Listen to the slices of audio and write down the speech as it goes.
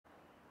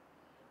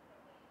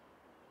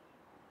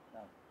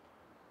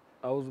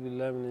أعوذ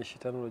بالله من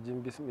الشيطان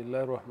الرجيم بسم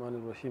الله الرحمن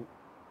الرحيم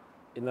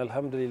إن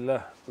الحمد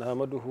لله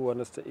نحمده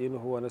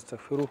ونستعينه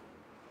ونستغفره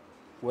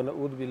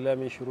ونعوذ بالله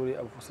من شرور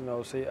أنفسنا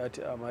وسيئات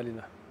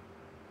أعمالنا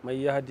من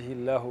يهده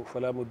الله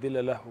فلا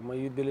مضل له ومن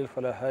يضلل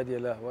فلا هادي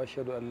له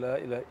وأشهد أن لا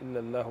إله إلا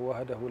الله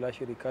وحده لا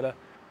شريك له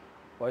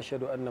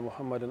وأشهد أن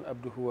محمدا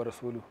عبده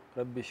ورسوله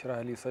رب اشرح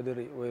لي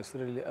صدري ويسر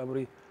لي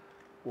أمري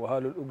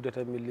وحلل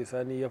عقدة من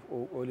لساني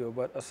يفقهوا قولي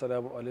وبعد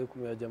السلام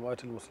عليكم يا جماعة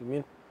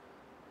المسلمين.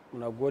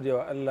 Muna gode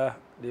wa Allah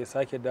da ya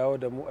sake dawo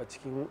da mu a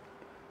cikin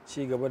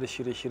ci gaba da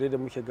shirye-shirye da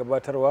muke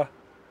gabatarwa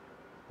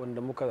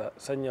wanda muka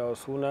sanya wa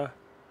suna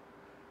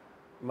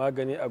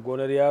magani a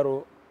gonar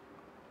yaro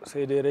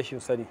sai dai rashin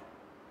sani.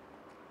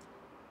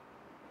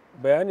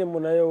 Bayaninmu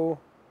na yau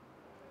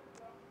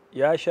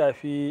ya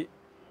shafi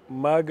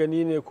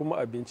magani ne kuma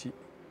abinci.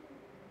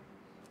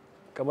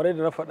 Kamar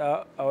yadda na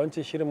faɗa a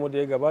wancan shirinmu da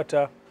ya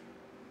gabata,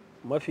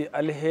 mafi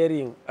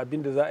alherin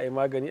abin da za a yi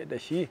magani da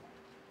shi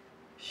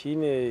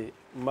shine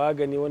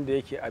magani wanda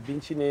yake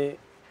abinci ne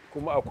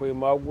kuma akwai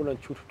magunan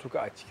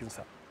cututtuka a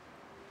cikinsa,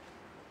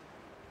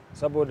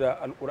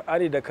 saboda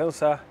alkur'ani da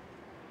kansa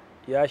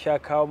ya sha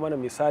kawo mana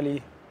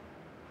misali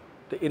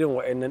da irin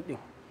wa'annan ɗin.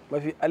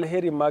 Mafi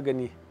alherin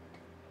magani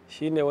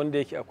shine wanda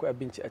yake akwai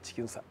abinci a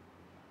cikinsa.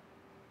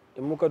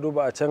 In muka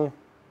duba a can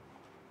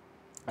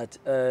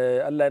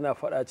Allah yana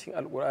faɗa cikin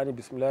alkur'ani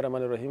bismillahir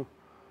rahmanir rahim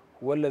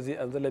wallazi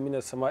anzala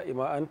minas sama'i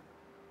ma'an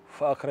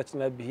fa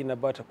akhrajna bihi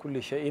nabata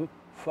kulli shay'in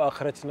fa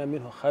akhrajna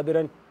minhu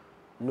khadiran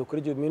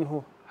nukhriju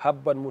minhu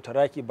habban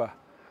mutarakiba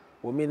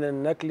wa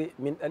minan nakli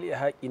min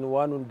al'iha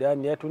inwanun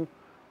daniyatun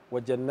wa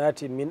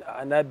jannatin min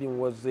a'nabin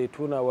wa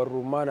zaituna wa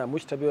rumana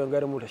mushtabihan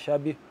ghayra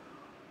mutashabih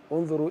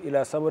unzuru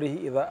ila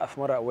samrihi idha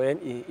athmara wa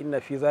yan'ihi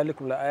inna fi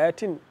zalikum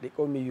laayatin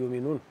liqaumin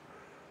yu'minun.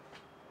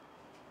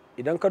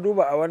 Idan ka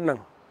duba a wannan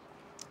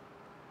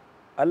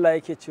Allah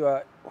yake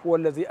cewa huwa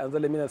allazi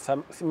anzala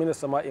minas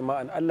sama'i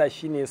ma'an, Allah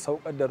shine ya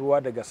saukar da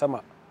ruwa daga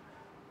sama,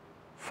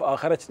 fa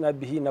akhrajna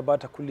bihi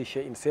nabata kulli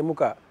shay'in, sai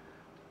muka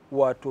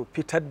wato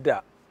fitar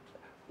da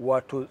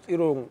wato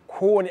tsiron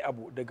kowane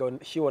abu daga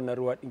shi wannan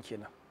ruwa din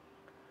kenan.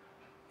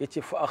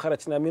 Yace fa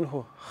akhrajna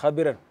minhu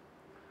khabiran,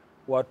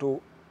 wato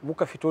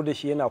muka fito da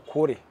shi yana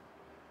kore,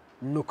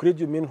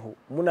 nukriju minhu,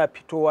 muna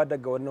fitowa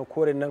daga wannan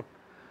koren nan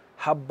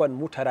habban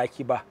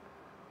mutarakiba,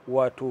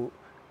 wato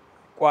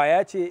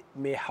kwaya ce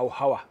mai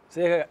hauhawa,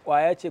 sai ka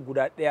kwaya ce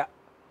guda ɗaya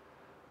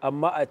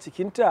amma a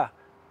cikinta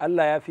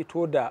Allah ya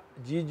fito da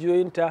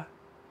jijiyoyinta,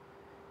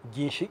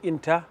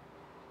 ginshiƙinta,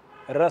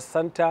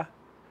 rassanta,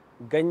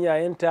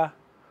 ganyayenta,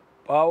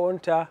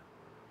 ɓawonta,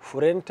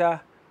 furenta,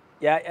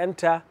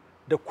 ‘ya'yanta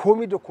da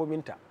komi da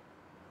kominta.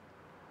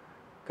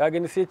 Ka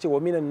gani sai ce wa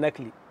minan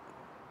nakli,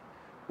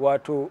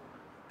 wato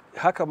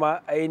haka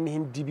ma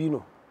ainihin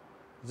dibino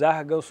za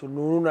ka gan su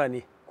nuna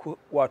ne,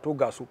 wato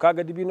ga su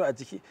kaga dibino a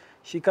jiki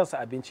shi kansa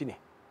abinci ne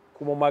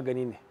kuma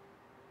magani ne.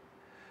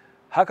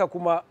 Haka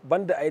kuma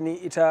banda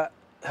ainihin ita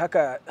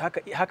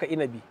haka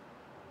inabi,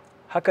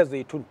 haka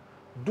zaitun,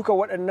 duka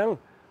waɗannan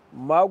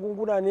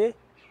magunguna ne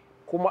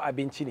kuma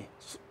abinci ne,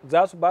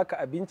 za su baka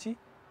abinci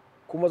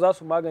kuma za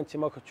su magance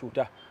maka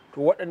cuta.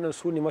 To waɗannan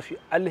su ne mafi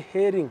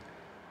alherin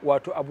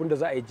wato abin da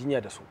za a yi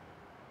jinya da su,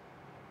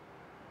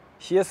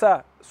 shi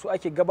yasa su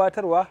ake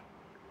gabatarwa.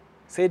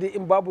 Sai dai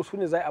in babu su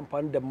ne za a yi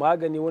amfani da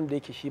magani wanda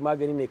yake shi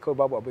magani ne kawai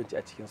babu abinci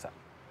a cikinsa.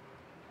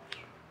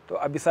 To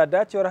a bisa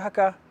dacewar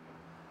haka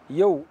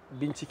yau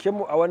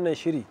bincikenmu a wannan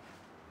shiri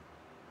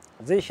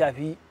zai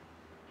shafi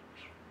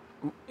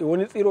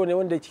wani tsiro ne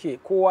wanda yake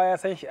kowa ya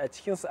san shi, a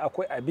cikinsa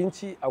akwai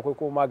abinci akwai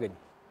kuma magani.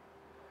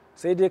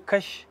 Sai dai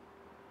kash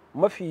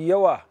mafi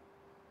yawa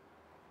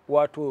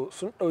wato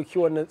sun ɗauki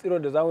wannan tsiro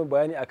da za mu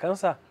bayani a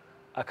kansa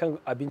akan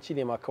abinci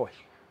ne ma kawai.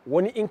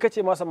 Wani in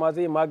kace masa ma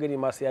zai magani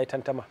masu ya yi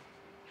tantama.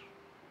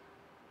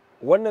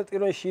 Wannan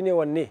tsiron shine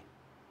wanne?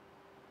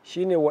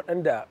 Shine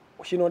wanda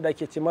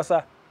ake ce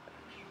masa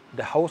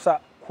da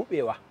Hausa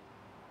kuɓewa.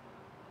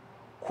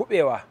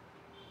 Kuɓewa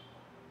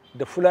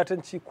da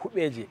Fulatanci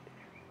kuɓeje.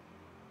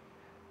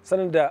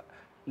 Sannan da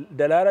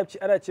Larabci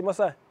ana ce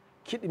masa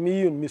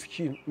kidmiyun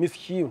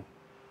miskiyun.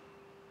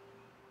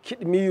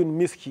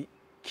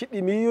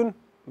 Kidmiyun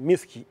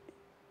miski.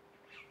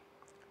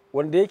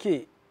 Wanda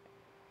yake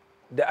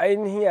da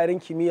ainihin yaren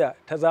kimiyya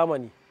ta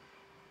zamani,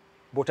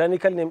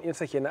 botanical name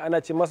ɗinsa kenan,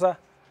 ana ce masa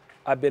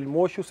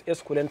Abelmoschus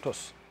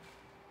esculentus.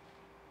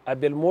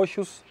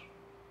 Abelmoschus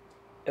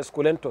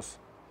esculentus.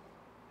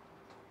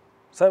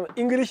 Sannan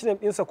English name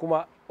ɗinsa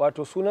kuma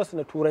wato sunansa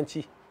na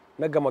turanci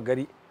na gama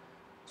gari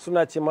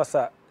suna ce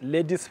masa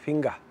ladies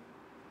finger,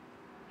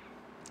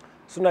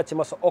 suna ce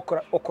masa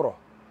okra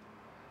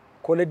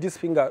ko ladies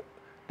finger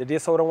da dai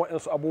sauran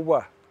waɗansu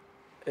abubuwa,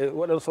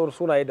 waɗansu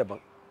sunaye daban.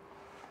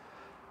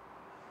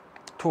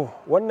 To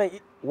wannan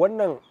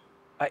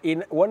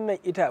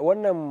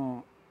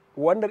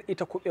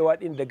ita kuɓewa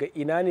ɗin daga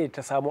ina ne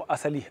ta samo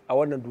asali a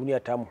wannan duniya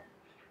tamu?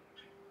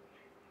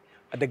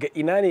 Daga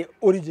ina ne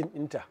origin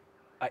ɗinta?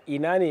 A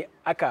ina ne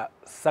aka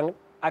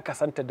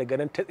santa daga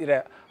nan ta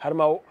tsira har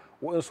ma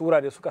waɗansu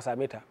wurare suka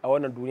same ta a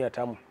wannan duniya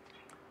tamu?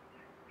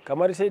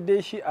 kamar sai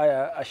dai shi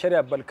a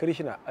shari'a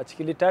balkrishna a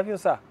cikin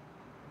littafinsa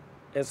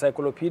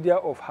encyclopedia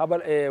of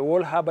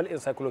world herbal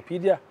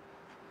encyclopedia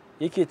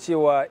yake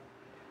cewa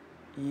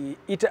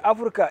ita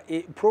Africa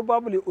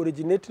probably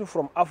originating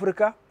from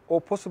Africa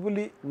or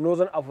possibly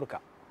northern Africa.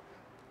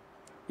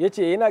 Ya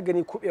ce yana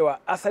gani kubewa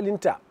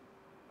asalinta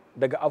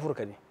daga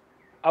Afirka ne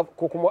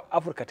ko kuma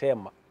Afirka ta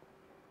yamma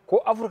ko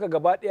Afirka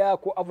gaba ɗaya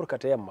ko Afirka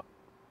ta yamma.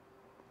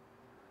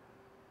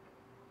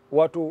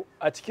 Wato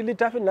a cikin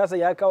littafin nasa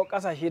ya kawo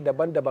ƙasashe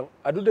daban-daban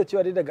a duk da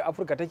cewa dai daga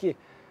Afirka take,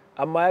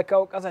 amma ya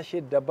kawo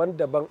ƙasashe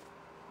daban-daban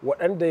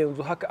waɗanda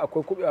yanzu haka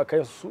akwai kubewa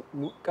kai su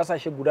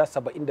ƙasashe guda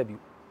 72.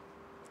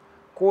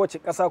 Kowace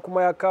ƙasa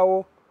kuma ya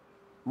kawo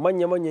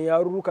manya-manyan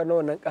yarurruka na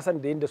wannan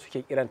ƙasan da yadda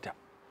suke kiranta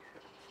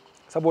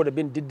saboda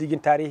bin diddigin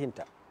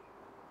tarihinta.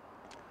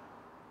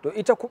 To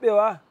ita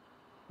kubewa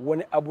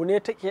wani abu ne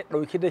take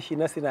ɗauki da shi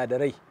na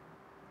sinadarai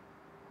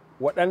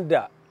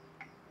waɗanda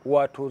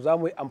wato za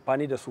mu yi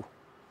amfani da su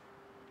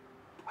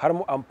har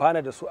mu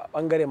amfana da su a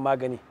ɓangaren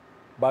magani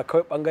ba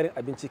kawai ɓangaren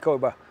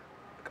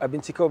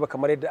abinci kawai ba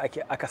kamar yadda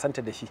aka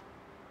santa da shi.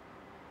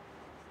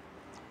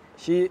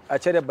 Shi a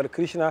cire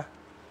balkrishna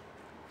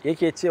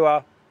yake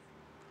cewa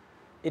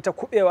ita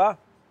kubewa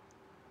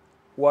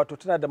wato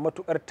tana da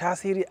matukar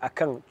tasiri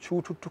akan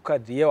cututtuka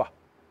da yawa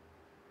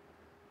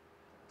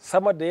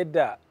sama da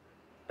yadda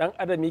ɗan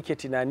adam yake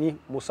tunani,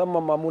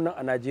 musamman mamunan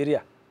a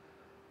Najeriya.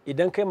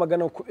 Idan kai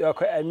maganar kubewa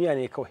kai a miya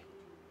ne kawai,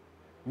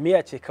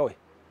 miya ce kawai.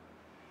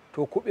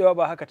 To kubewa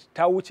ba haka,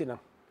 ta wuce nan,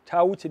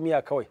 ta wuce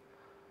miya kawai.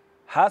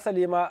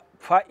 Hasali ma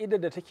fa'idar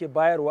da take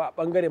bayarwa a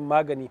ɓangaren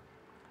magani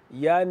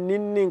ya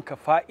ninninka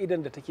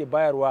fa'idan da take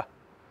bayarwa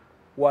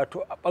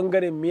wato a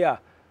ɓangaren miya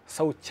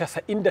sau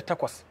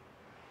 98.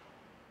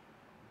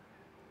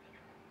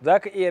 Za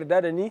ka iya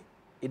yarda da ni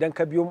idan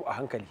ka biyo mu a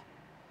hankali.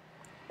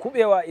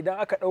 Kubewa idan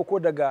aka ɗauko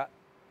daga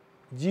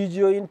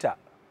jijiyoyinta,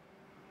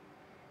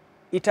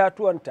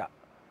 itatuwanta,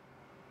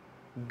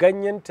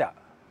 ganyenta,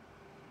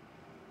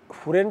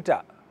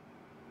 furenta,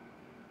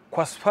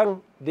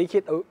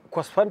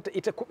 kwasfanta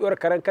ita kubewar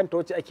karan kanta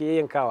wacce ake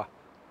yayyankawa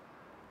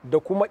da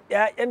kuma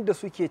 'ya'yan da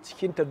suke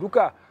cikinta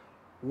duka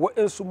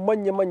waɗansu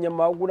manya-manyan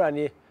maguna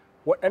ne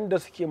waɗanda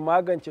suke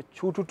magance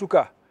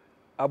cututtuka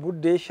abu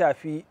da ya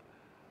shafi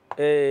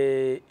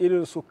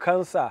irin su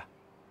kansa,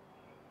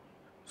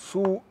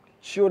 su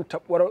ciwon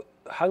taɓuwar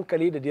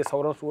hankali da dai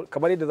sauransu,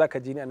 kamar yadda za ka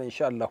ji ni a nan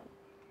insha Allah.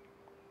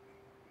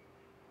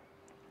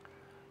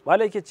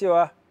 Malai ke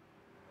cewa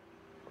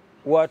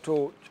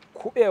wato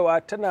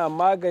kubewa tana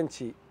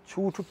magance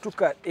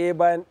cututtuka ɗaya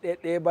bayan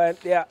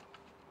ɗaya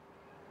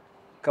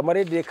kamar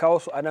yadda ya kawo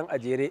su a nan a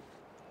jere.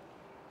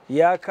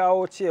 Ya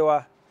kawo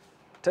cewa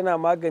tana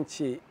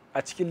magance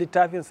a cikin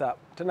littafinsa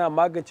tana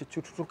magance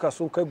cututtuka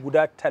sun kai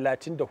guda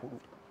 34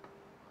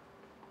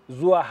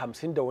 zuwa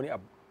 50 da wani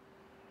abu.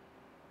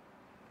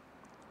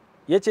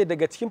 Ya ce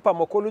daga cikin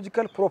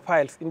pharmacological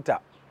profiles ɗinta,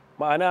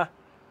 ma'ana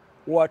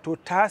wato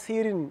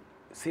tasirin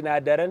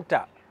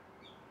sinadaranta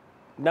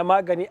na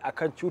magani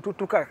akan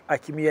cututtuka a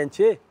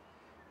kimiyyance,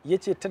 ya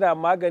ce tana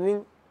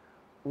maganin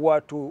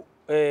wato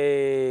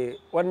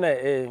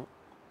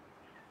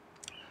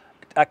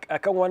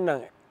akan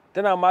wannan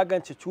tana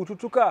magance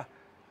cututtuka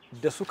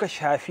da suka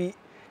shafi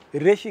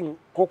rashin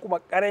ko kuma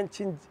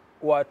karancin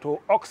wato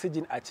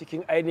oxygen a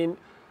cikin ainihin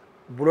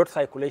blood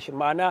circulation.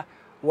 Ma'ana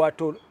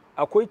wato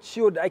akwai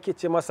ciwo da ake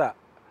ce masa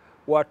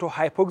wato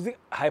hypoxic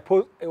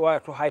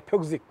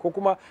ko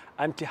kuma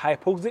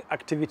anti-hypoxic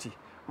activity,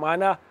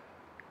 ma'ana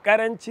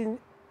karancin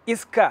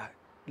iska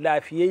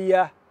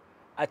lafiyayya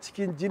a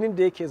cikin jinin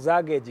da yake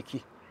zagaya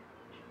jiki.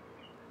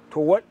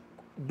 To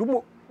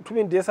duk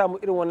mutumin da ya samu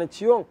irin wannan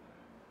ciwon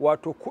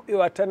wato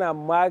kubewa tana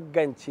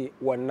magance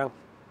wannan.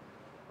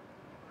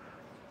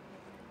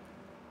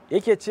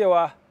 Yake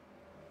cewa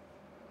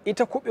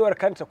ita kubewar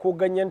kanta ko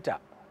ganyenta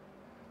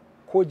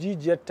ko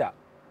jijiyarta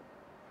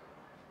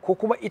ko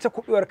kuma ita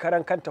kubewar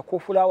karan kanta ko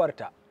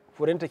fulawarta,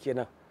 furinta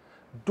kenan,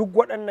 duk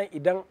waɗannan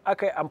idan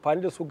aka yi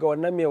amfani da su ga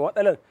wannan mai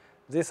matsalar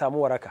zai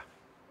samu waraka.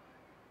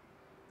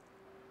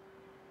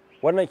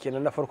 Wannan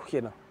kenan na farko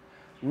kenan.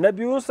 Na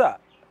biyunsa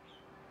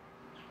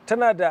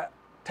tana da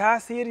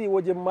tasiri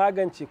wajen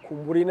magance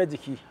kumburi na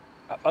jiki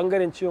a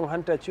ɓangaren ciwon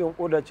hanta, ciwon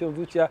ƙoda, ciwon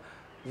zuciya.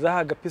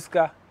 Za ga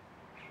fiska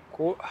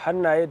ko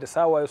hannaye da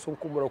sawaye sun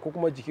kumbura ko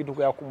kuma jiki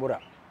duka ya kumbura,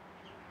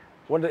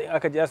 wanda in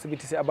aka je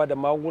asibiti sai a bada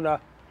magunguna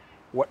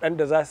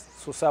waɗanda za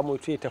su samu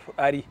ya tafi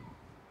ɗari.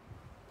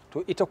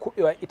 To ita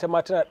kubewa ita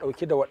ma tana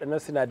ɗauke da waɗannan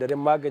sinadarin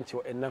magance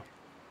waɗannan.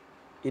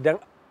 Idan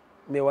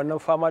mai wannan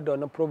fama da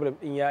wannan problem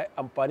ɗin ya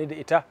amfani da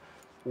ita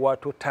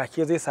wato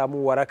take zai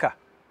samu waraka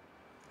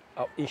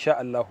insha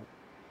Allahu.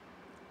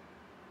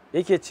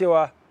 Yake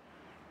cewa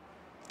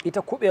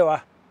ita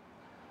kubewa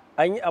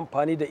an yi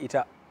amfani da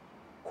ita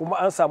kuma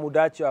an samu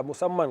dacewa,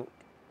 musamman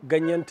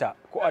ganyenta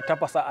ko a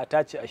tafasa a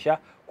tace a sha,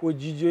 ko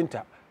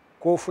jijiyoyinta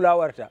ko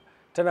fulawarta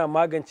tana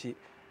magance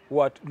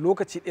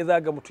lokaci ɗaya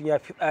za ga mutum ya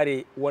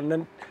fitsare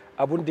wannan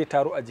abun da ya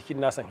taru a jikin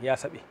nasan ya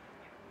saɓe.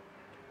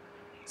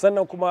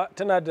 Sannan kuma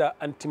tana da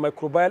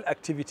antimicrobial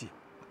activity,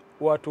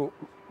 wato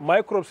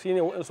microbes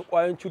shine waɗansu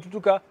ƙwayoyin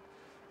cututtuka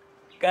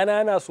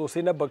ƙanana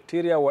sosai na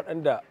bacteria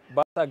waɗanda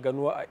ba sa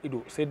ganuwa a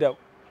ido sai da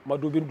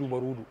madubin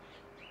dubarudu,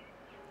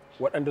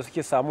 waɗanda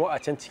suke samu a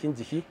can cikin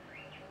jiki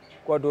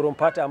ko doron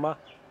fata ma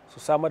su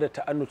samar da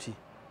ta'annuci.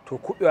 To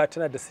kuɓewa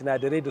tana da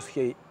sinadarai da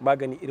suke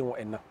magani irin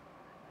waɗannan,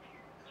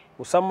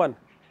 musamman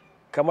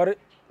kamar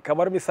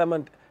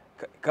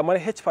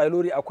H.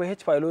 pylori. Akwai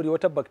H. pylori,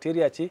 wata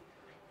bacteria ce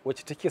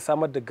wacce take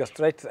samar da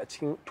gastritis a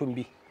cikin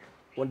tumbi,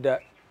 wanda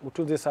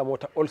mutum zai samu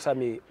wata ulcer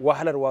mai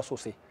wahalarwa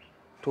sosai.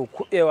 To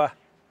kuɓewa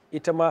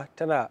ita ma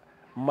tana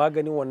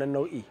maganin wannan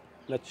nau'i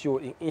na ciwo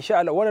din. Insha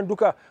Allah wannan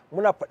duka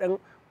muna faɗan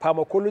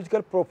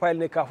pharmacological profile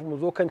ne kafin mu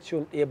zo kan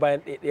ciwon ɗaya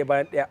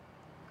bayan ɗaya.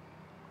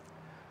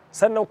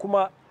 Sannan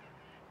kuma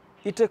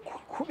ita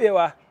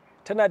kuɓewa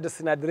tana da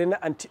sinadarai na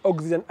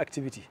antioxidant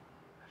activity.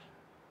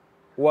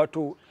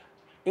 Wato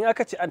in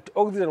aka ce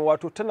antioxidant,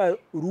 wato tana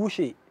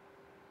rushe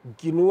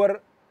ginuwar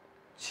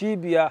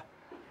cibiya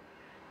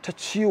ta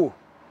ciwo,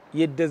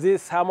 yadda zai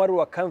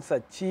samarwa kansa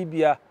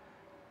cibiya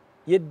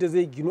yadda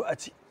zai ginu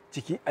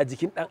a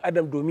jikin ɗan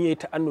adam domin ya yi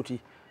ta'annuti.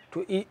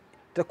 To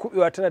ta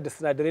kuɓewa tana da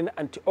sinadarai na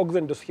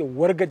antioxidant da suke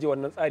wargaje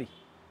wannan tsari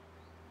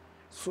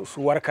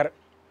su warkar.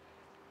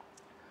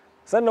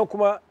 Sannan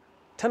kuma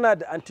tana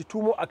da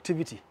antitumor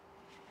activity.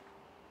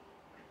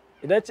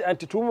 Idan ce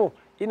antitumor,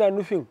 ina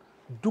nufin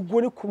duk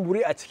wani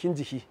kumburi a cikin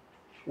jiki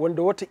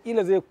wanda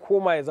watakila zai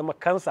koma ya zama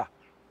kansa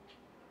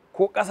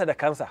ko ƙasa da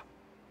kansa.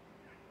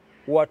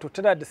 Wato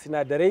tana da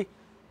sinadarai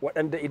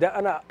waɗanda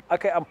idan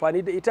aka yi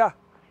amfani da ita,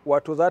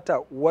 wato za ta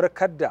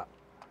warkar da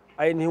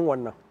ainihin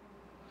wannan.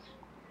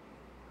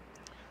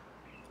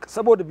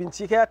 Saboda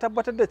bincike ya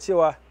tabbatar da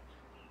cewa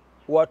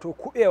wato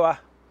kuɓewa,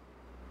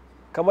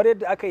 kamar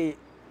yadda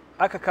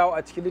aka kawo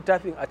a cikin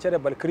littafin a cire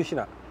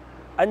Balkrishna,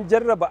 an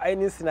jarraba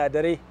ainihin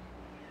sinadarai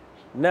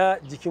na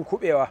jikin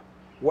kuɓewa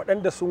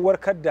waɗanda sun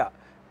warkar da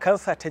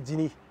kansa ta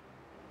jini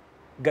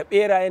ga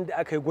ɓerayen da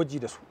aka yi gwaji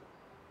da su.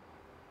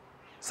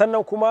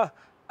 Sannan kuma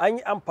an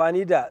yi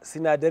amfani da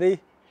sinadarai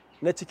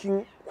na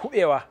cikin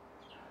kuɓewa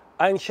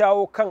an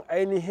shawo kan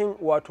ainihin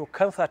wato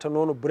kansa ta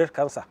nono, breast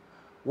cancer,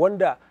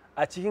 wanda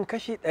a cikin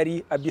kashi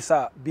 100 a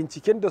bisa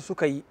binciken da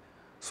suka yi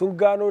sun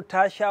gano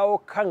ta shawo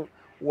kan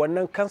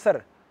wannan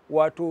kansar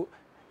wato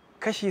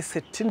kashi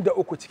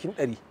 63 cikin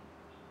 100.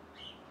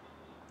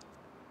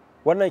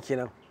 Wannan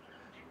kenan.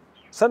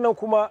 Sannan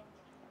kuma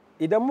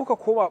idan muka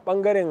koma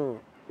ɓangaren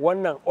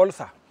wannan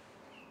ulcer,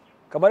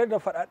 kamar yadda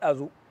faɗa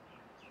ɗazu,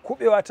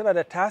 kuɓewa tana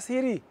da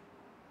tasiri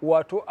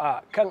wato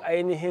a kan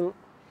ainihin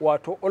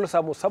wato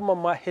ulcer, musamman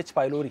ma H.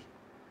 pylori.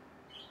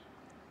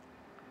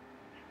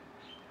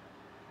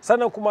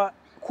 Sannan kuma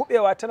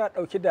kuɓewa tana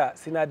ɗauke da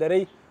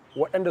sinadarai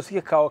waɗanda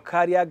suke kawo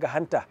kariya ga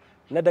hanta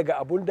na daga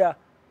abun da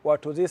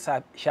wato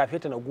zai shafe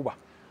ta na guba,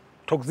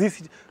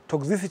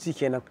 toxicity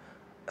kenan.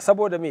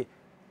 Saboda me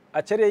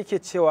a cire yake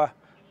cewa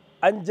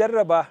an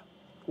jarraba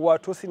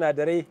wato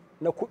sinadarai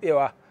na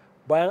kuɓewa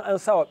bayan an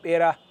sa wa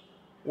ɓera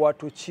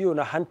wato ciwo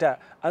na hanta,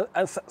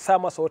 an sa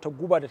masa wata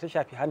guba da ta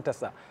shafi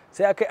hantarsa,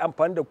 sai aka yi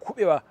amfani da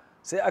kuɓewa,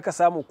 sai aka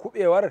samu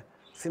kuɓewar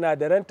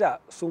sinadaranta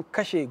sun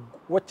kashe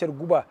waccar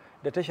guba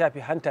da ta shafi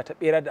hanta ta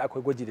ɓera da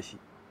akwai gwaji da shi.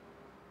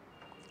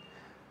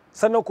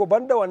 Sannan ko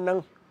banda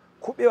wannan,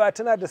 kuɓewa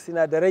tana da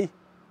sinadarai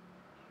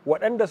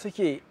waɗanda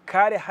suke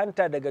kare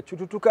hanta daga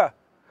cututtuka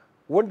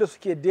wanda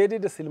suke daidai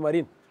da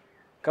silmarin,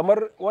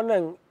 kamar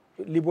wannan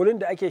libolin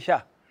da ake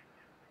sha,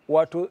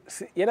 wato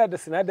yana da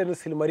sinadarin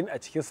silmarin a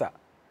cikinsa,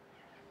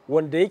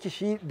 wanda yake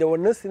shi da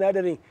wannan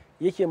sinadarin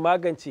yake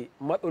magance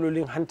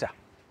matsalolin hanta.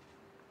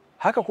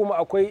 Haka kuma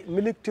akwai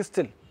milk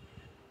thistle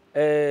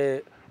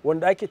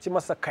wanda ake ci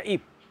masa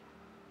ka'ib,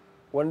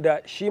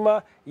 wanda shi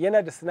ma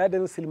yana da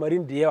sinadarin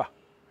silmarin da yawa,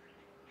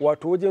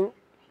 wato wajen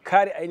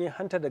kare ainihin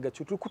hanta daga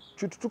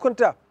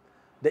cututtukanta,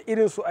 da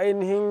irin su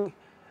ainihin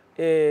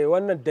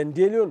wannan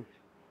dandelion,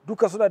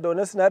 duka suna da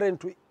wannan sinadarin.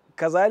 To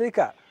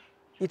kazalika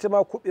ita ma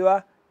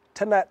kuɓewa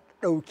tana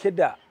ɗauke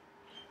da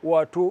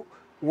wato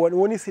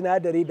wani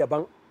sinadari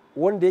daban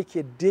wanda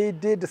yake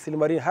daidai da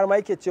silmarin, har ma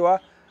yake cewa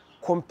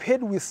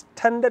compared with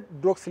standard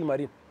drug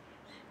silmarin.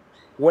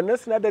 Wannan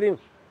sinadarin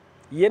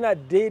yana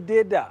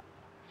daidai da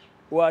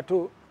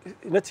wato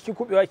na cikin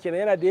kuɓewa kenan,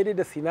 yana daidai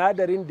da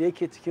sinadarin da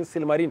yake cikin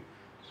silmarin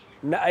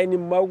na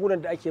ainihin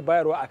magunan da ake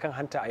bayarwa akan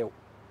hanta a yau.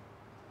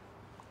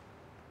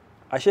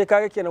 Ashe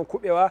kaga kenan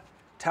kuɓewa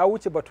ta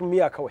wuce batun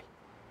miya kawai.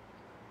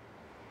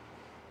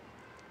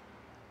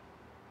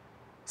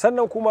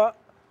 Sannan kuma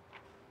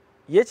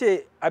ya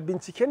ce a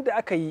binciken da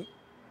aka yi,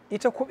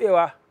 ita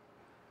kuɓewa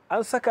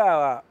an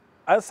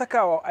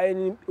saka wa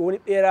ainihin wani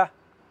ɓera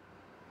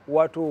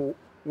wato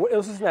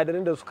waɗansu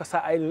sinadarin da suka sa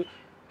ainihin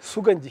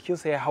sugan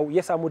jikinsa ya hau,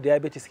 ya samu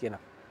diabetes kenan.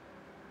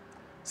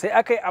 Sai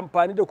aka yi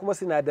amfani da kuma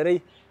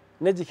sinadarai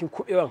na jikin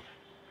kuɓewan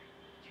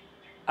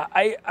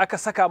aka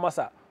saka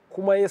masa,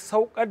 kuma ya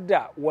saukar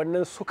da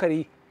wannan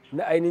sukari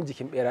na ainihin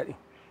jikin ɓera ɗin.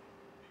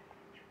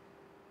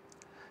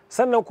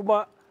 Sannan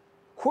kuma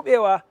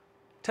kuɓewa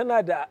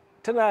tana da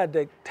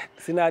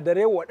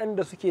sinadarai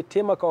waɗanda suke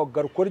taimakawa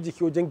garkuwar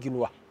jiki wajen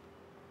ginuwa,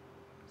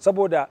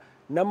 saboda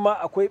nan ma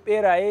akwai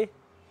ɓeraye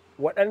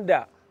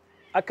waɗanda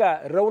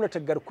aka raunata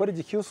garkuwar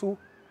jikinsu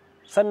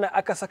sannan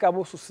aka saka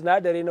musu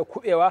sinadarai na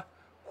kuɓewa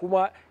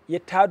kuma ya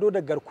tado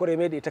da garkuwar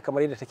mai da ita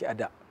kamar yadda take a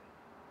da.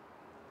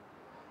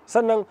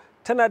 Sannan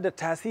tana da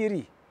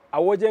tasiri a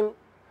wajen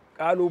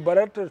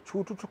ƙalubalantar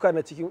cututtuka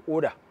na cikin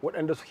ƙoda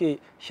waɗanda suke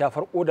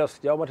shafar ƙoda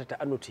su jawo mata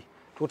ta'annuti.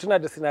 To tana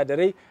da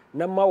sinadarai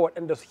nan ma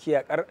waɗanda suke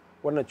yaƙar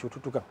wannan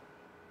cututtukan.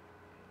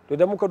 To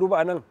idan muka duba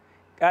a nan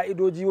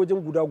ƙa'idoji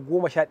wajen guda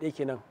 11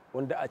 kenan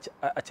wanda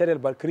a Charles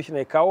Balkrishna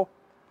ya kawo,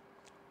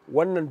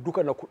 wannan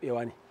duka na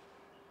kuɓewa ne.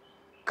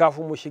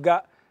 Kafin mu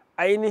shiga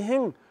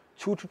ainihin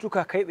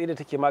cututtuka kai tsaye da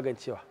take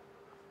magancewa.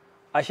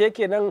 Ashe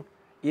kenan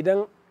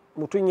idan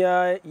mutum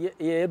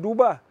ya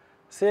duba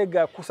sai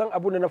ga kusan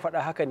abin da na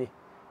faɗa haka ne.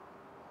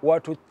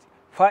 Wato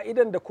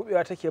fa'idan da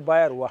kuɓewa take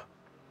bayarwa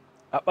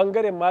a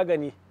ɓangaren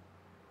magani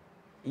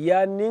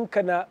ya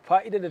ninka na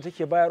fa'idar da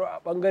take bayarwa a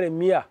ɓangaren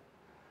miya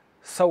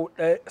sau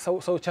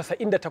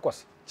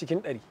 98 cikin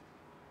 100.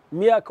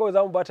 Miya kawai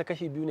za mu ba ta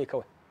kashi 2 ne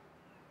kawai.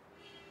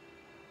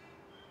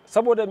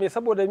 Saboda me?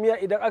 Saboda miya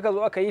idan aka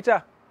zo aka yi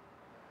ta,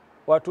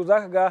 wato za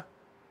ka ga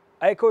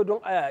ai kawai don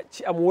a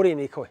ci a more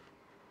ne kawai.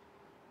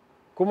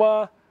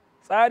 Kuma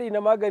tsari na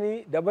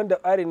magani daban da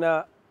tsari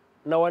na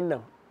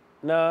wannan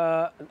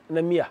na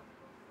miya.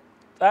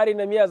 Tsari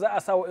na miya za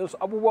a sa wa'insu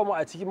abubuwa ma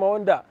a ciki ma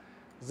wanda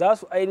za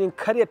su ainihin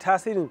karya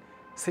tasirin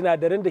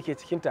sinadaran da ke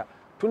cikinta,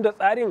 tunda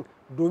tsarin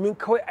domin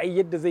kawai a yi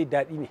yadda zai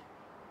daɗi ne.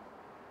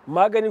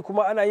 Magani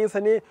kuma ana yin sa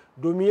ne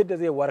domin yadda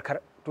zai warkar.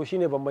 To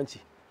shine bambanci.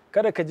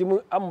 Kada ka ji mun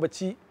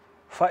ambaci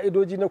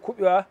fa'idoji na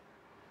kuɓewa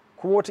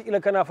kuma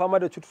wataƙila kana fama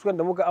da cututtukan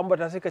da muka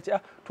ambata sai ka ce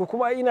to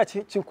kuma ai ina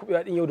cin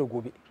kuɓewa ɗin yau da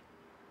gobe.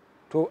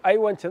 To ai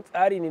wancan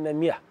tsari ne na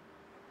miya.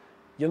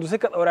 Yanzu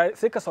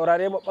sai ka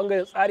saurare ma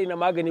ɓangaren tsari na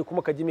magani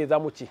kuma ka ji me za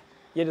mu ce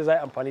yadda za a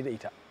yi amfani da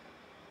ita.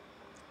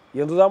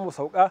 Yanzu za mu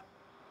sauka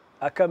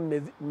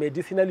akan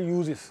medicinal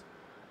uses,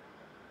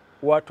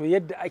 wato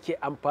yadda ake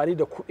amfani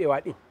da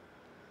kuɓewa ɗin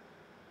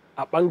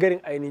a ɓangaren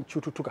ainihin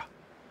cututtuka.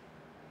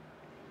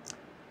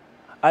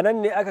 A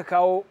nan ne aka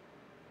kawo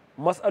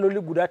matsaloli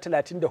guda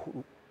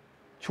 34,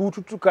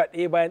 cututtuka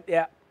ɗaya bayan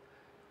ɗaya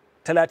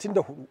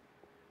 34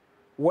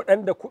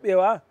 waɗanda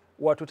kuɓewa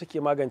wato take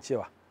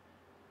magancewa.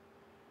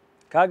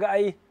 Kaga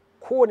ai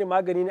kowane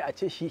magani ne a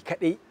ce shi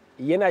kaɗai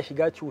yana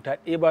shiga cuta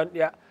ɗaya bayan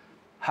ɗaya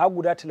har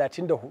guda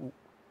 34.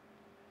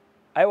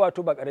 Ai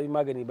wato ba ƙaramin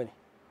magani ba ne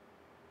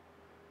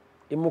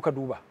in muka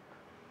duba.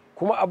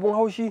 Kuma abun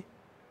haushi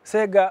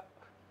sai ga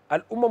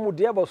al'ummarmu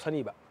da yawa ba su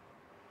sani ba.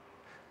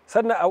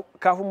 Sannan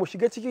kafin mu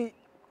shiga ciki,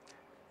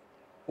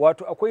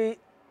 wato akwai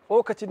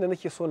tsokacin da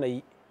nake so na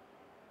yi.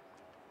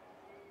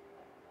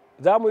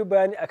 Za mu yi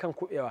bayani akan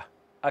kuɓewa,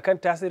 akan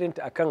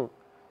tasirinta akan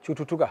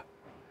cututtuka,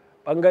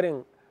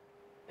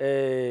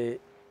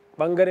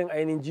 ɓangaren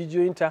ainihin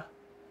jijiyoyinta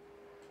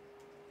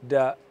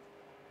da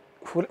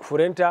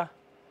furenta,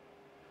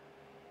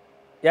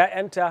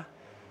 ‘ya'yanta,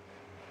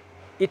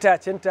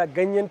 itacenta,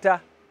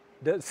 ganyenta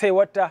da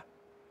saiwarta.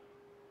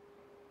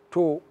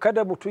 To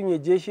kada mutum ya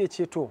je shi ya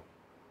ce to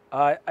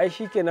ai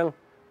shi kenan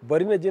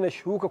bari na je na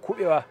shuka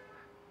kuɓewa,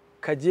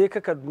 ka je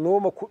ka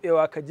noma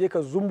kuɓewa, ka je ka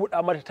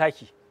zumbuɗa mata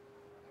taki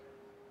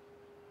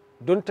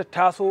don ta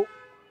taso,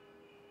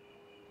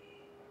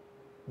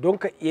 don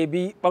ka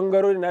ebi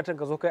ɓangarori nata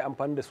ka zo ka yi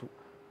amfani da su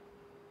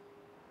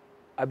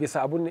a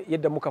bisa abun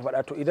yadda muka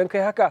faɗa. To idan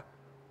kai haka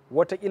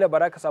wataƙila ba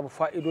za ka samu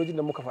fa'idojin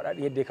da muka faɗa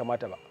yadda ya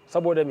kamata ba.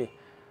 Saboda me?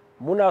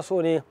 Muna so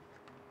ne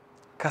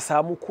ka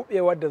samu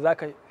kuɓewar da za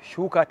ka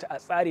shuka ta a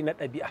tsari na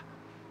ɗabi'a.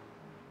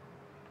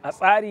 A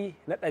tsari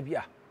na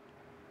ɗabi'a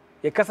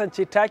ya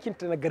kasance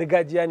takinta na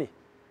gargajiya ne,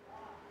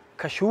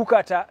 ka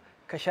shuka ta,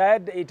 ka shayar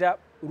da ita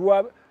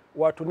ruwa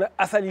wato na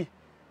asali,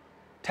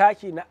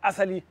 taki na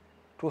asali,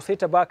 to sai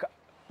ta baka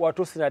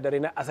wato sinadarai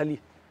na asali.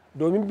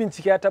 Domin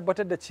bincike ya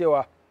tabbatar da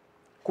cewa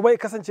kuma ya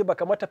kasance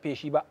baka mata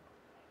feshi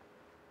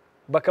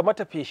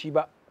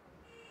ba,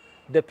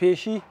 da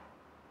feshi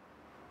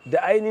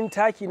da ainihin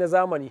taki na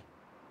zamani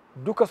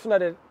duka suna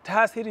da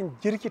tasirin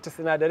jirkita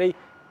sinadarai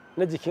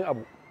na jikin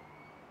abu.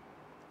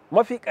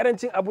 Mafi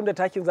karancin abun da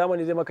takin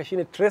zamani zai maka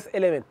shine trace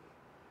element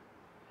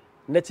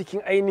na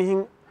cikin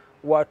ainihin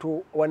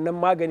wato wannan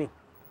maganin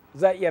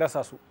za a iya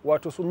rasa su,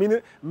 wato su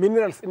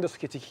minerals inda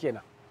suke ciki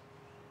kenan.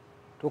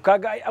 To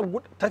kaga ai an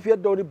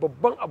tafiyar da wani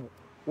babban abu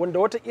wanda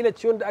watakila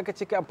ciwon da aka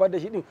ce kai amfani da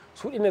shi din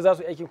su ɗin ne za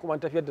su yi aikin kuma an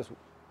tafiyar da su.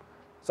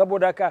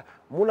 Saboda haka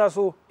muna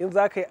so in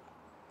za ka yi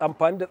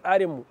amfani da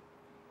tsarinmu,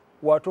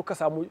 wato ka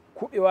samu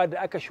kuɓewa da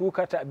aka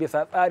shuka ta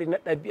bisa tsari na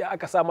ɗabi'a,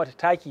 aka sa mata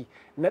taki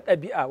na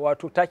ɗabi'a,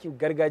 wato takin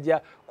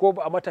gargajiya, ko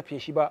ba a mata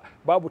feshi ba,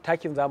 babu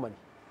takin zamani.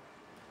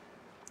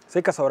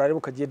 Sai ka saurari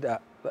muka ji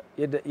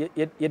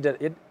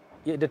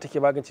yadda take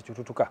magance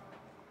cututtuka.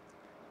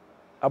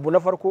 Abu na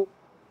farko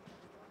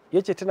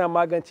yace tana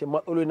magance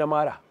matsaloli na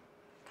mara,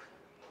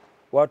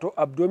 wato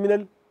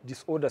abdominal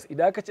disorders.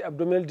 Idan aka ce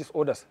abdominal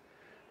disorders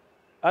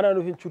ana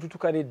nufin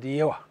cututtuka ne da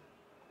yawa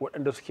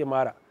waɗanda suke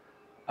mara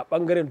a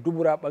ɓangaren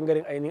dubura,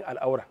 ɓangaren ainihin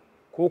al'aura,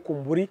 ko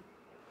kumburi,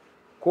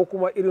 ko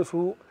kuma irin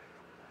su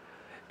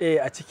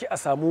a ciki a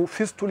samu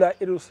fistula,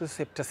 irin su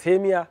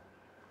septicemia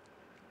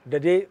da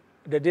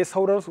dai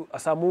sauransu, a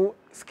samu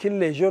skin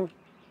lesion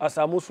a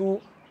samu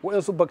su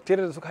waɗansu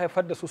bacteria da suka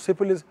haifar da su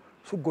syphilis,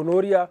 su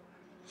gonorrhea,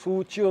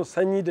 su ciwon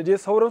sanyi da dai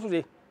sauransu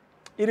dai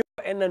irin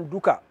waɗannan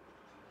duka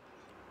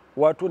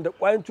wato da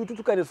ƙwayoyin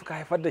cututtuka da suka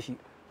haifar da shi,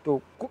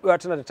 to kuɓewa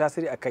tana da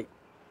tasiri a kai.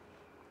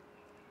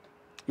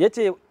 Ya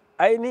ce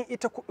ainihin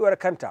ita kuɓewar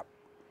kanta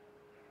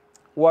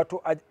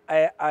wato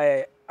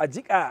a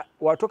jiƙa,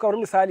 wato kamar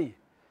misali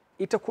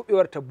ita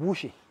kuɓewar ta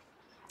bushe,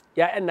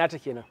 ‘ya'yan nata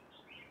kenan,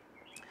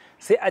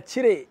 sai a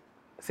cire,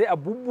 sai a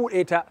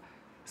bubbuɗe ta,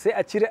 sai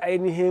a cire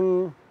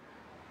ainihin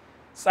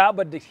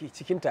tsabar da ke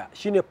cikinta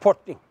shine pot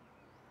ɗin,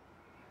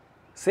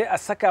 sai a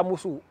saka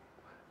musu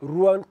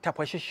ruwan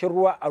tafashashen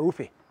ruwa a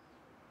rufe,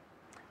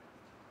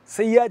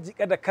 sai ya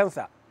jiƙa da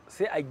kansa,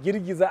 sai a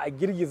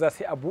girgiza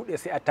sai a buɗe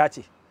sai a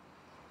tace,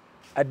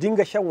 a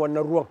dinga shan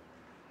wannan ruwan.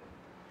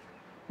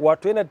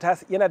 Wato yana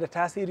da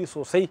tasiri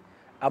sosai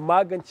a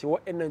magance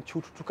waɗannan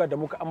cututtuka da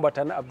muka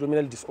ambata na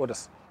abdominal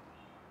disorders.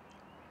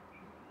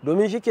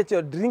 Domin shi ke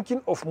cewa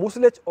drinking of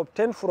mucilage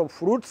obtained from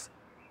fruits,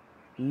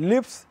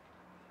 leaves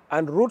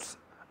and roots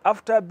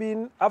after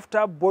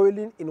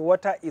boiling in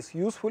water is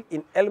useful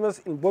in ailments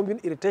involving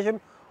irritation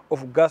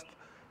of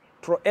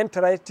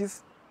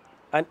gastroenteritis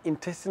and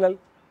intestinal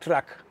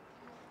tract.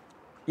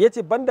 Ya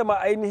ce banda ma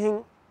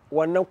ainihin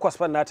wannan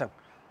kwasfan natan,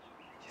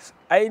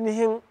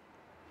 ainihin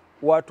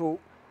wato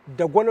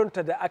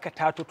dagwalonta da aka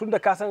tato tun da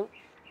kasan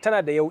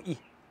tana da yau'i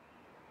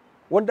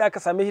wanda aka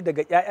same shi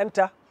daga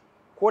 'ya'yanta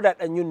ko da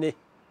ɗanyun ne.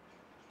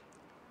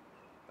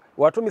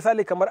 Wato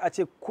misali kamar a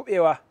ce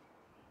kuɓewa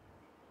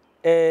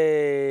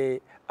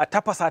a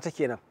tafasa ta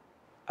kenan,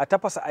 a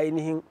tafasa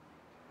ainihin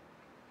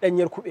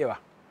ɗanyar kuɓewa,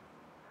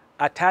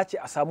 a tace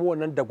a samu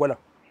wannan dagwalon,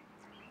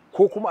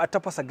 ko kuma a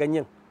tafasa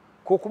ganyen,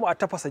 ko kuma a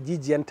tafasa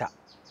jijiyanta.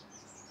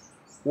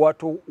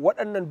 Wato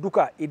waɗannan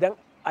duka idan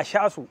a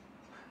sha su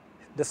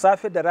da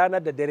safe da rana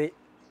da dare,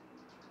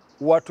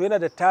 wato yana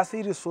da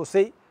tasiri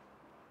sosai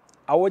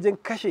a wajen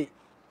kashe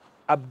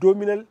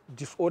abdominal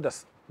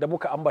disorders da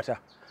muka ambata,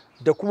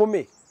 da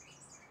kuma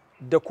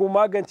da kuma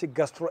magance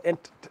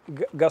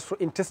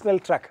gastrointestinal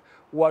tract,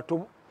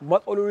 wato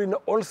matsaloli na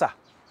ulcer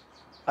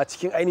a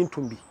cikin ainihin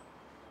tumbi.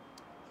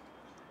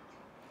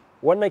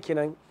 Wannan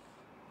kenan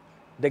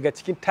daga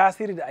cikin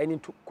tasiri da ainihin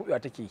kuɓewa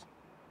take yi.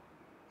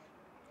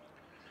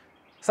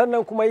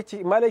 Sannan kuma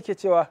malai ke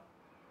cewa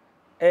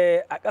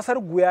a ƙasar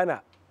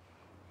Guyana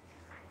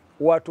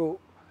wato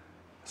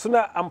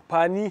suna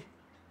amfani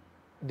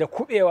da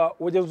kuɓewa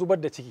wajen zubar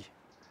da ciki.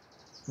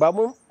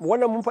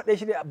 Wannan mun faɗe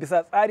shi ne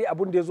bisa tsari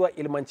abin da ya zuwa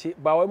ilmance,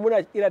 ba wai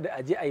muna kira da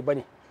aje a yi ba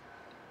ne.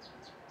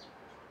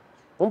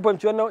 Mun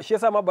fahimci wannan, shi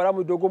yasa ma bara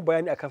mu dogon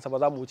bayani a kansa ba,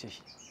 za mu wuce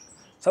shi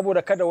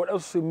saboda kada waɗansu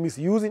su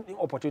misusing in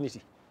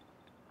opportunity.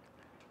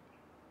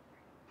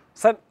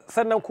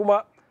 Sannan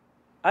kuma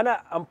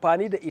ana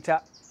amfani da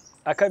ita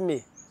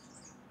akan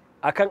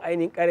akan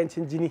ainihin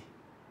ƙarancin jini,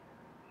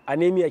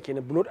 anemia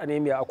kenan, blood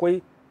anemia.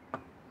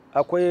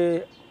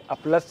 Akwai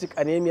aplastic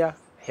anemia,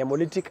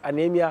 hemolytic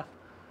anemia,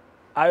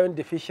 iron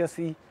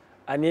deficiency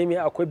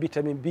anemia, akwai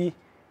vitamin B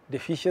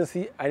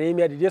deficiency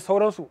anemia da dai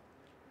sauransu.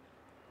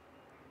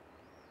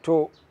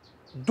 To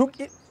duk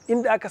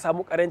inda aka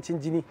samu ƙarancin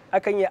jini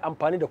akan yi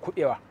amfani da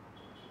kuɓewa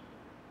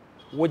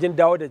wajen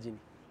dawo da jini.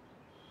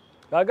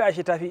 Kaga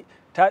ashe ta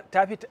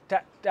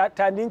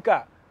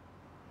ninka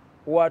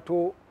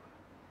wato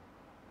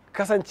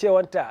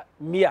kasancewanta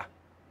miya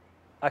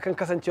akan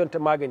kasancewanta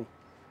magani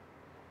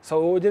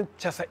sau wajen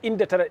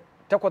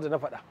 98 da na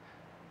faɗa.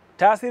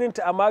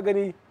 Tasirinta a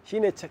magani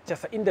shine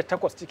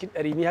 98 cikin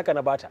 100, ni haka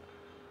na bata.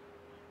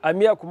 A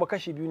miya kuma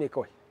kashi 2 ne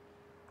kawai.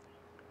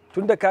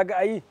 Tunda kaga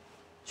ai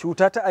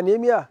cuta ta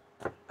anemia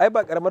ai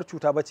ba karamar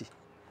cuta bace.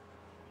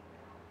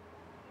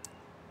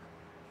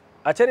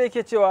 A can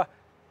yake cewa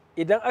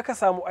idan aka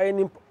samu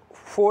ainihin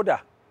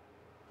foda,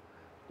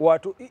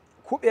 wato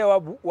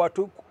kuɓewa,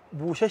 wato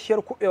busasshiyar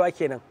kuɓewa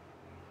kenan,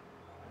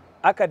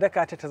 aka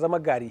daka ta zama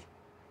gari,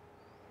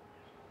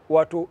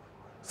 wato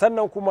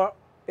sannan kuma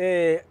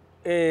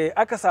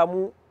aka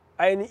samu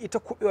ainihin ita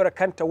kuɓewar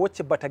kanta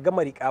wacce bata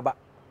gama riƙa ba,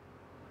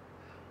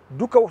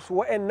 duka su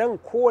wa'annan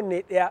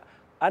kowanne ɗaya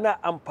ana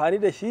amfani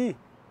da shi.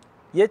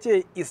 Ya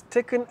ce is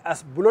taken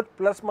as blood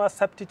plasma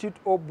substitute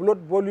or blood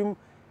volume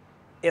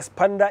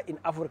expander in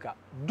Africa.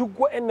 Duk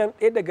wa'annan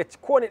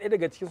kowane ɗaya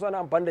daga cikin su ana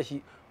amfani da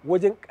shi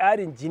wajen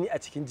ƙarin jini a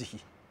cikin jiki.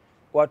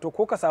 Wato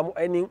ko ka samu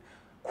ainihin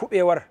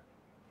kuɓewar,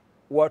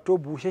 wato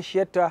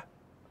busasshiyarta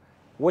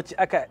wacce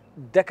aka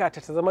daka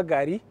ta zama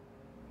gari,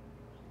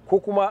 ko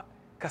kuma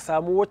ka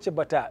samu wacce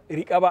bata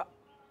riƙa ba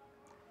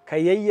ka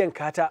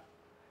yayyanka ta.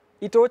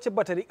 Ita wacce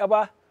bata riƙa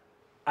ba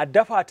a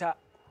dafa ta,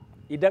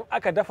 idan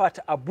aka dafa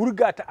ta a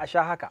burga ta a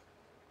sha haka,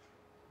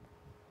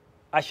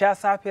 a sha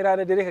safe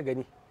rana dare ka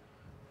gani.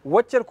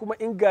 Waccar kuma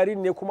in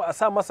garin ne kuma a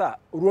sa masa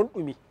ruwan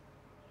ɗumi,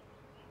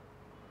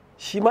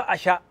 shi ma a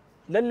sha.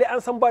 Lalle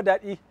an san ba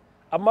daɗi,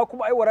 amma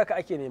kuma ai waraka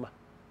ake nema,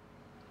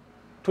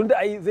 tunda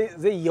ai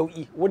zai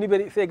yau'i,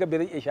 wani sai ga bai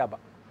zai iya sha ba.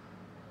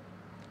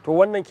 To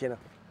wannan kenan.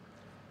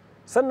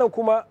 Sannan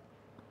kuma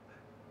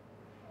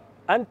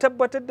an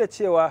tabbatar da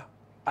cewa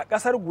a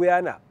ƙasar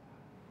Guyana,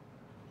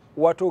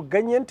 wato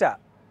ganyenta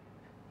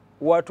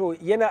wato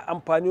yana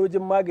amfani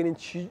wajen maganin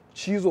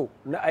cizo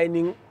na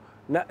ainihin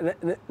na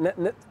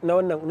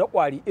wannan na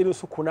ƙwari irin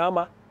su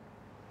kunama,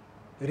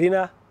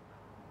 rina,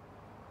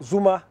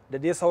 zuma da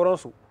dai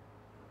sauransu.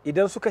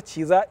 Idan suka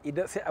ciza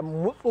idan sai a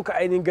mutsuka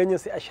ainihin ganyen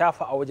sai a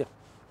shafa a wajen,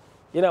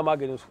 yana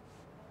maganin su.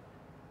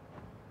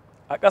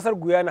 A ƙasar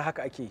Guyana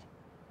haka ake yi.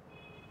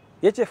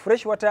 Ya ce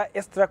fresh water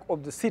extract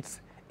of the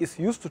seeds is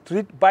used to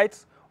treat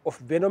bites of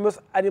venomous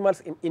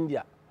animals in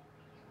India.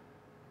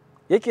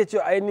 Yake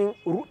cewa ainihin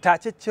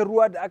tacaccen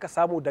ruwa da aka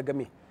samu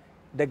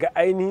daga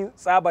ainihin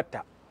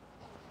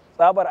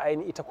tsabar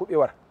ainihin ita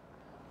kuɓewar,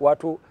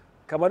 wato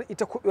kamar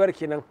ita kuɓewar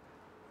kenan,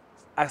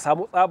 a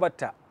samu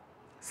tsabarta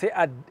sai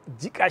a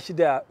jiƙa shi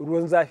da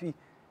ruwan zafi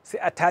sai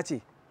a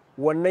tace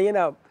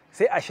wannan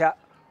sai a sha,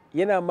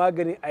 yana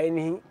maganin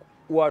ainihin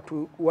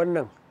wato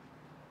wannan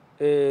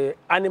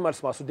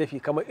animals masu dafi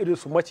kamar irin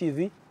su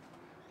macizi,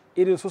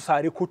 irin su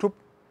sari kutub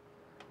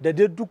da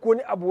duk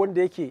wani abu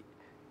wanda yake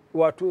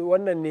wato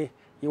wannan ne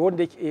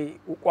wanda yake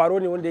kwaro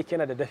ne wanda yake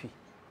yana da dafi,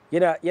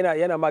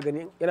 yana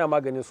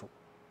maganin su.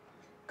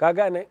 Ka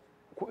gane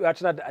kuɓewa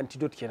tana da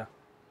antidote kenan.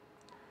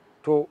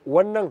 To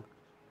wannan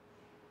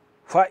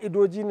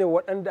fa'idoji ne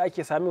waɗanda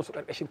ake samun su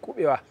ƙarƙashin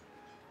kuɓewa.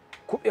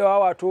 Kuɓewa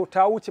wato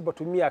ta wuce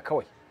batun miya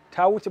kawai,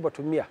 ta wuce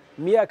batun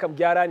miya kam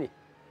gyara ne.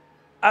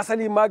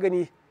 Asali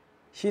magani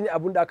shine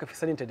abin da aka fi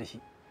saninta da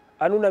shi.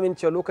 An nuna min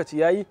cewa lokaci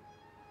yayi,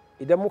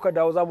 idan muka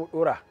dawo za mu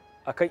ɗora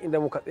akan inda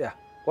muka tsaya.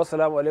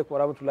 Wassalamu alaikum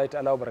warahmatullahi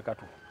ta'ala wa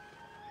barakatuh.